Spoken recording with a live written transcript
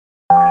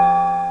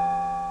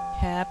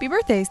Happy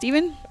birthday,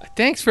 Stephen.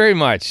 Thanks very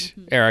much,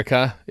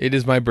 Erica. It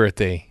is my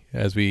birthday,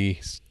 as we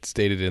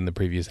stated in the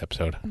previous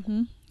episode.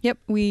 Yep,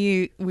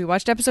 we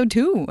watched episode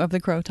 2 of the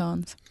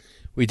Krotons.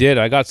 We did.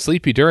 I got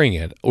sleepy during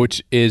it,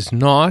 which is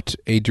not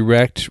a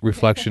direct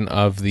reflection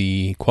of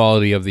the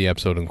quality of the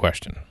episode in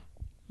question.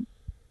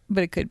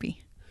 But it could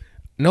be.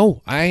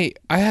 No, I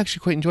actually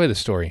quite enjoy the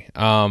story.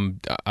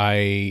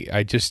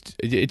 It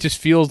just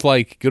feels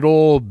like good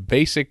old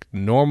basic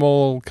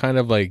normal kind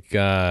of like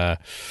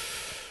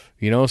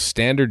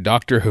standard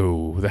Doctor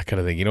Who, that kind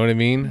of thing. You know what I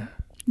mean?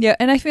 Yeah,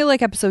 and I feel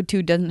like episode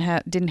 2 didn't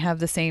have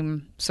the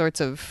same sorts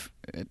of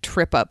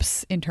trip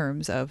ups in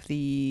terms of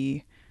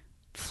the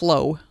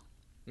flow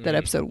that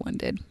episode 1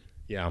 did.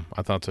 Yeah,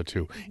 I thought so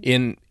too.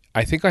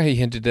 I think I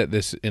hinted at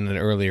this in an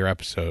earlier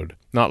episode,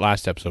 not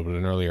last episode, but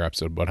an earlier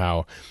episode, about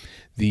how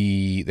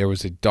there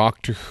was a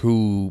Doctor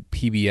Who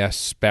PBS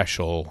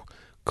special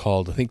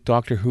called, I think,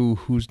 Doctor Who,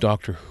 Who's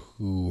Doctor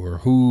Who, or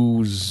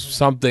Who's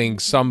something,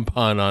 some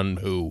pun on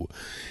Who,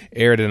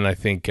 aired in, I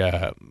think,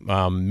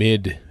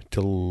 mid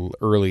to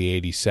early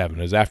 87.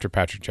 It was after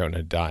Patrick Troughton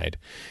had died.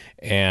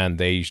 And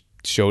they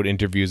showed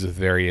interviews with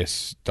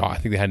various, I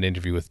think they had an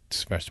interview with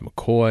Sylvester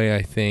McCoy,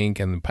 I think,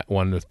 and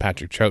one with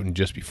Patrick Troughton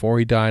just before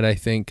he died, I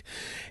think.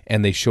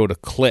 And they showed a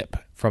clip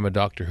from a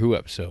Doctor Who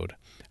episode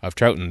of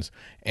Troughton's,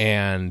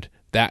 and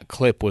that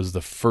clip was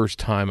the first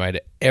time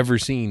I'd ever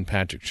seen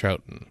Patrick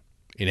Troughton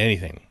in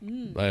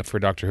anything for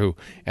Doctor Who.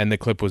 And the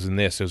clip was in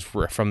this. It was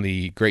from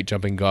the Great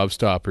Jumping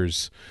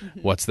Gobstoppers,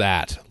 What's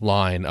That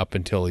line, up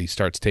until he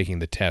starts taking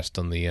the test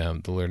on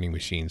the learning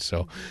machine.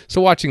 So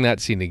watching that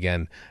scene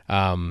again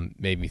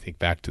made me think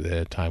back to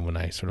the time when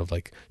I sort of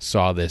like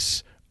saw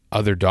this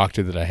other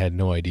Doctor that I had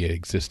no idea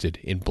existed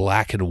in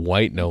black and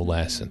white, no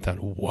less, and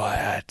thought,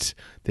 what?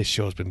 This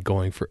show's been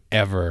going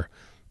forever.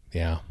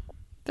 Yeah.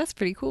 That's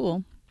pretty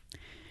cool.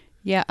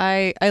 Yeah,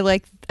 I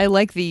like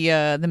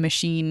the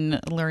machine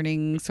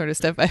learning sort of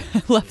stuff. I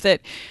love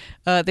that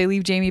they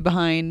leave Jamie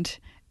behind,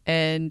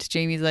 and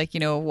Jamie's like,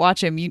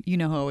 watch him. You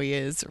know how he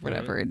is, or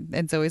whatever.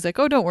 And Zoe's like,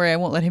 oh, don't worry, I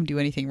won't let him do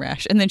anything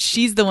rash. And then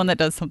she's the one that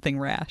does something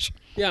rash.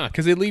 Yeah,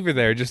 because they leave her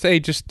there. Just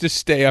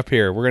stay up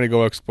here. We're gonna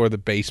go explore the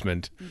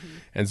basement.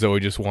 And Zoe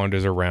just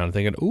wanders around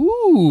thinking,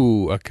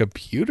 ooh, a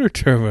computer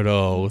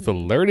terminal with the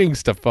learning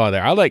stuff on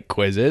there. I like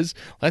quizzes.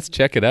 Let's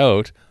check it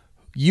out.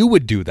 You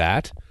would do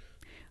that.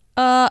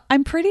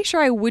 I'm pretty sure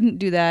I wouldn't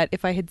do that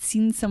if I had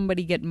seen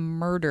somebody get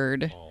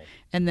murdered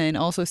and then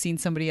also seen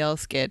somebody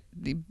else get,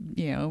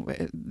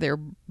 their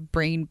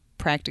brain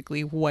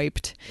practically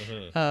wiped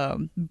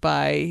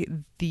by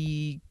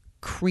the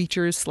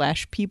creatures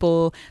 /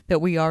 people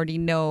that we already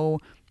know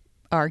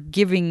are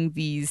giving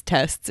these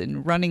tests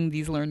and running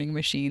these learning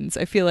machines.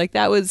 I feel like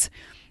that was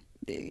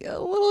a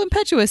little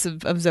impetuous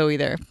of Zoe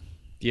there.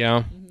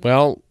 Yeah.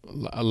 Well,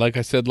 like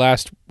I said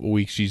last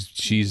week,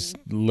 she's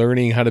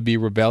learning how to be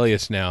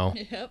rebellious now.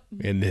 Yep.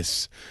 in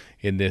this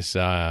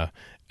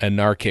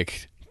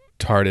anarchic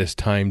TARDIS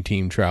time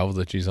team travel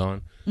that she's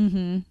on.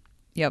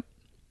 Yep.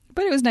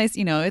 But it was nice,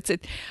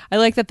 I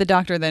like that the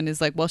Doctor then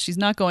is like, well, she's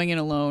not going in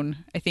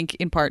alone. I think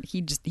in part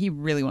he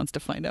really wants to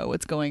find out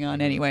what's going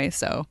on anyway,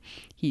 so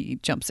he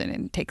jumps in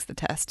and takes the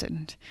test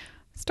and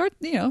starts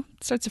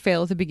to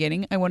fail at the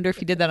beginning. I wonder if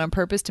he did that on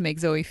purpose to make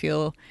Zoe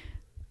feel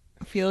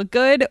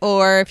good,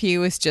 or if he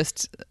was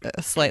just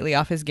slightly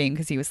off his game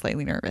because he was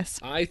slightly nervous.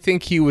 I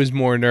think he was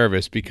more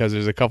nervous because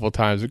there's a couple of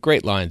times,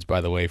 great lines,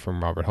 by the way,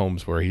 from Robert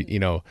Holmes, where he,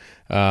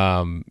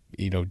 Zoe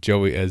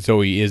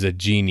is a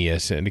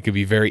genius, and it could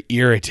be very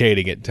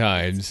irritating at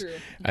times.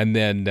 And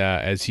then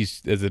as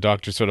the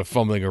Doctor's sort of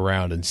fumbling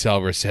around, and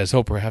Selver says,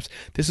 "Oh, perhaps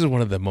this is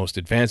one of the most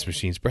advanced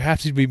machines.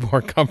 Perhaps he'd be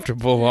more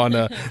comfortable on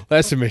a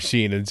lesser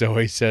machine." And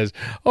Zoe says,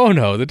 "Oh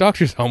no, the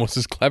Doctor's almost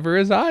as clever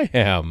as I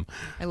am."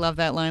 I love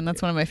that line.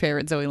 That's one of my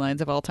favorite Zoe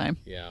lines of all time.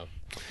 Yeah.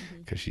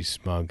 Because she's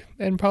smug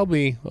and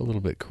probably a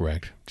little bit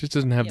correct. Just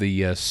doesn't have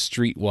the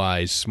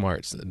streetwise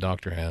smarts that the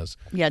Doctor has.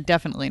 Yeah,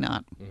 definitely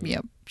not.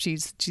 Yep,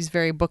 she's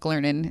very book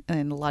learning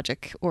and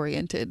logic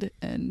oriented,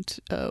 and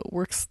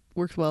works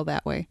well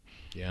that way.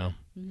 Yeah.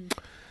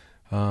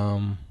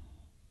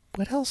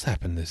 What else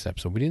happened this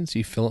episode? We didn't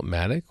see Philip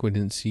Maddock.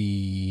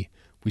 We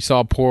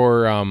saw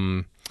poor.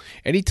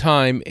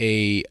 Anytime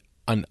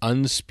an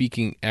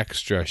unspeaking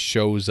extra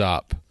shows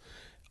up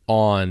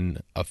on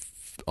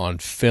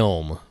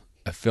film.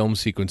 A film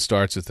sequence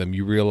starts with them,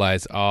 you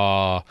realize,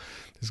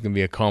 there's going to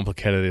be a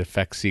complicated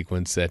effect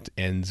sequence that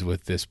ends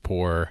with this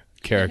poor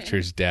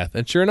character's death.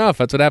 And sure enough,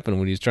 that's what happened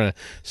when he was trying to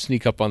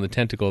sneak up on the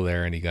tentacle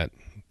there, and he got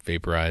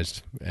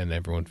vaporized, and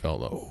everyone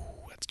felt,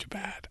 that's too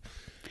bad.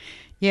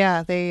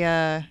 Yeah, they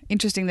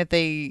interesting that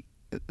the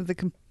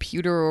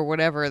computer or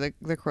whatever,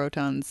 the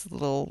Krotons'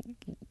 little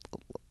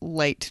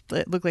light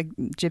that looked like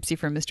Gypsy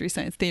from Mystery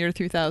Science Theater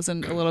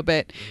 3000 a little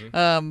bit,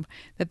 that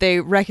they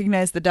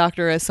recognize the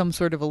Doctor as some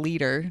sort of a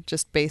leader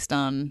just based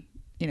on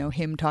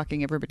him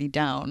talking everybody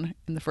down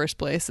in the first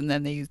place, and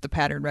then they use the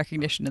pattern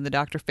recognition and the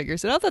Doctor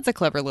figures it out. That's a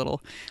clever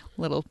little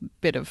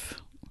bit of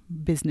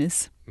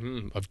business.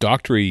 Of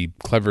doctory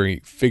clever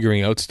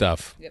figuring out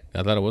stuff. Yep.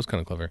 I thought it was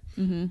kind of clever.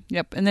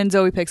 Yep. And then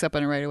Zoe picks up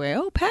on it right away.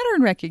 Oh,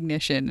 pattern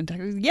recognition. And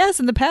Doctor goes, yes,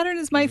 and the pattern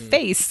is my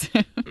face.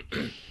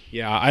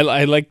 Yeah,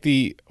 I like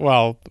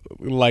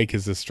like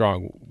is a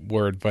strong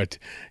word, but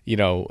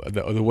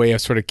the way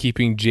of sort of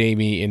keeping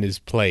Jamie in his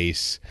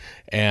place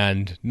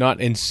and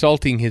not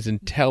insulting his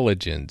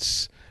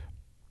intelligence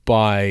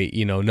by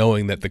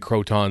knowing that the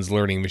Krotons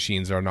learning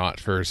machines are not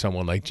for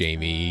someone like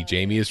Jamie.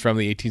 Jamie is from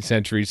the 18th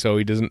century, so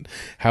he doesn't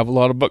have a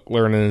lot of book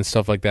learning and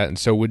stuff like that, and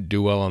so wouldn't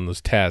do well on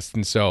those tests.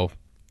 And so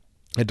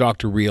the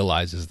Doctor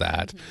realizes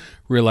that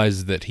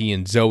he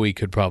and Zoe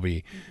could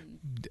probably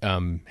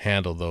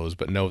handle those,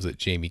 but knows that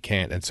Jamie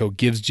can't, and so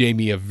gives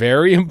Jamie a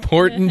very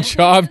important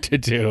job to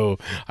do.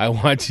 I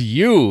want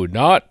you,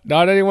 not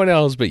anyone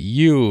else, but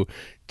you,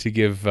 to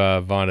give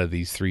Vana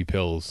these 3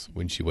 pills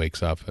when she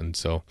wakes up. And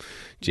so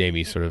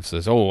Jamie sort of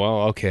says, oh,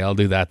 well, okay, I'll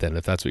do that then,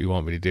 if that's what you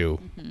want me to do.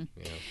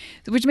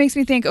 Which makes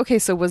me think, okay,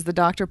 so was the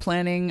Doctor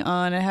planning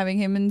on having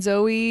him and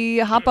Zoe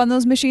hop on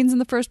those machines in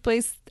the first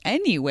place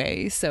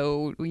anyway?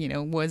 So,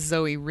 was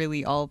Zoe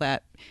really all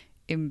that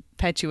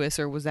impetuous,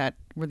 or were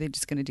they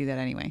just going to do that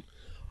anyway?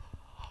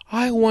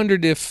 I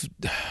wondered if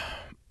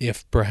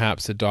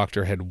perhaps the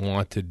Doctor had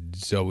wanted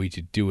Zoe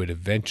to do it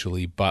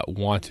eventually, but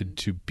wanted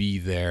to be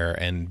there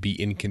and be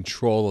in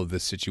control of the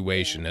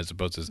situation, as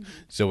opposed to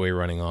Zoe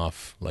running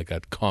off like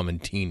a common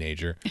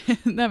teenager.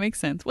 That makes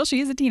sense. Well,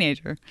 she is a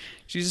teenager.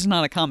 She's just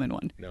not a common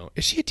one. No.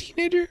 Is she a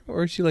teenager,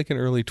 or is she like in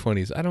early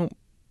 20s?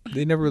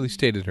 They never really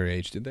stated her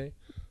age, did they?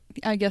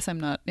 I guess I'm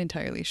not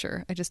entirely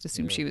sure. I just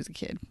assumed she was a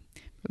kid,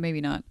 but maybe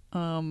not.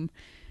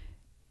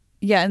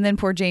 Yeah, and then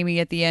poor Jamie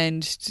at the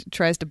end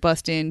tries to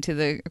bust into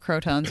the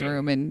Krotons'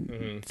 room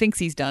and thinks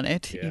he's done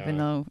it, even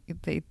though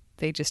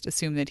they just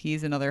assume that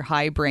he's another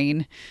high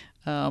brain,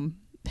 and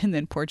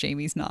then poor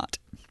Jamie's not.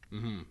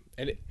 And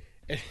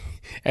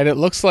it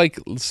looks like,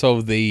 so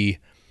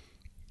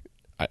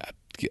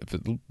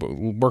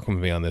work with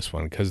me on this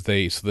one, because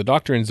the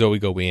Doctor and Zoe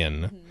go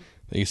in,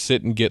 they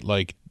sit and get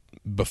like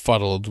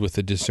befuddled with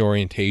the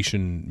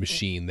disorientation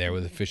machine there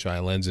with the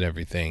fisheye lens and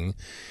everything,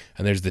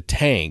 and there's the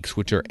tanks,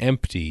 which are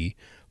empty,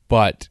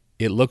 but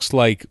it looks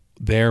like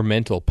their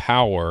mental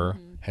power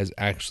has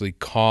actually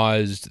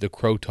caused the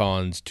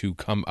Krotons to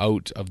come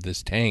out of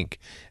this tank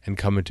and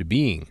come into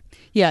being.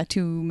 Yeah,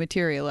 to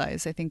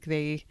materialize. I think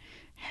they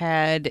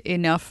had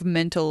enough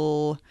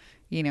mental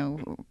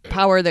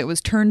power that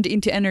was turned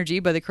into energy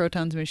by the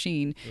Krotons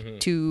machine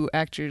to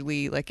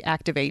actually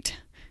activate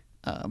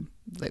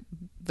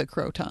the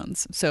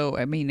Krotons. So,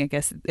 I mean, I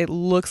guess it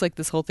looks like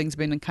this whole thing's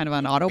been kind of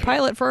on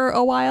autopilot for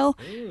a while,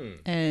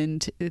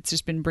 and it's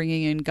just been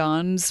bringing in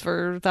Gons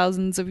for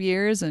thousands of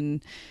years,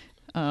 and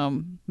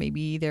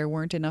maybe there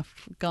weren't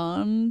enough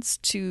Gons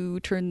to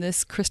turn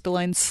this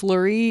crystalline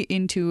slurry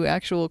into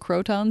actual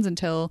Krotons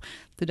until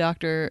the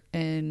Doctor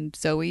and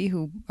Zoe,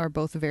 who are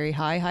both very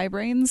high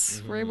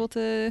brains, were able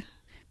to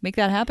make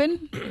that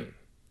happen.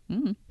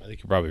 I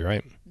think you're probably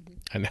right.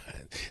 And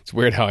it's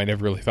weird how I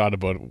never really thought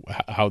about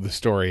how the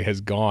story has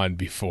gone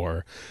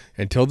before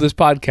until this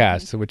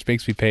podcast, which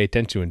makes me pay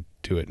attention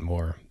to it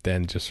more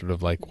than just sort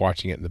of like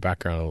watching it in the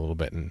background a little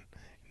bit. And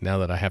now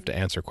that I have to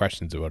answer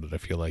questions about it, I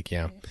feel like,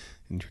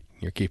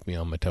 you're keeping me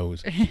on my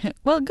toes.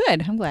 Well,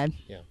 good. I'm glad.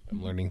 Yeah,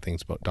 I'm learning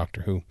things about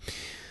Doctor Who.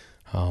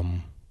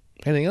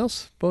 Anything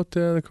else about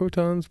the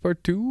Krotons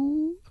Part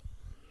 2?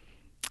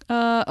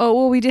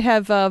 We did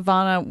have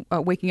Vana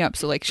waking up,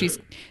 so she's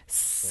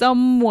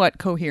somewhat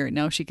coherent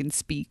now. She can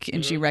speak,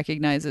 and she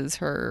recognizes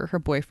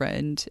her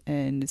boyfriend,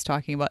 and is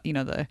talking about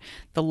the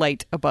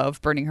light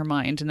above burning her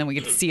mind, and then we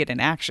get to see it in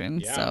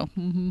action. Yeah. So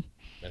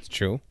that's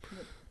true.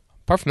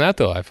 Apart from that,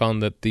 though, I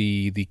found that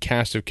the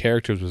cast of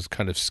characters was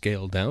kind of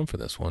scaled down for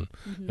this one.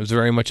 It was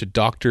very much a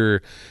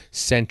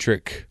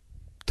Doctor-centric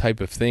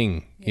type of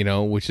thing,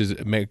 which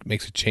is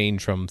makes a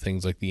change from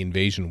things like the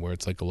Invasion, where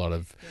it's like a lot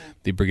of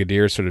the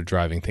Brigadier sort of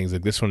driving things.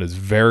 Like this one is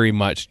very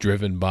much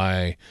driven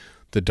by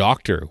the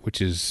Doctor,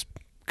 which is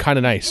kind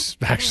of nice,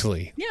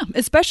 actually. Yeah,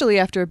 especially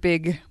after a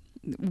big,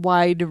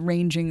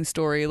 wide-ranging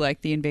story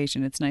like the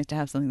Invasion. It's nice to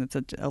have something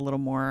that's a little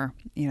more,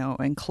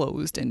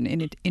 enclosed and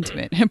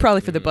intimate, and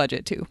probably for the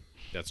budget too.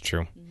 That's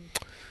true.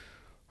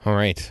 All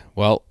right.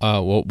 Well,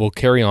 we'll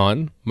carry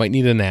on. Might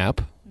need a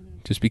nap,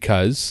 just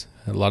because.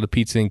 A lot of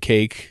pizza and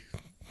cake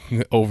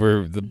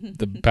over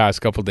the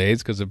past couple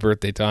days because of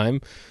birthday time.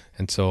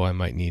 And so I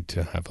might need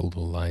to have a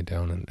little lie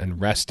down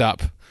and rest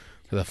up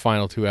for the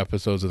final 2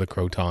 episodes of the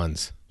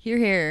Krotons. Hear,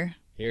 hear.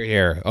 Hear,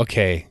 hear.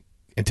 Okay.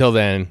 Until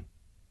then,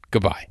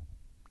 goodbye.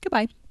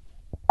 Goodbye.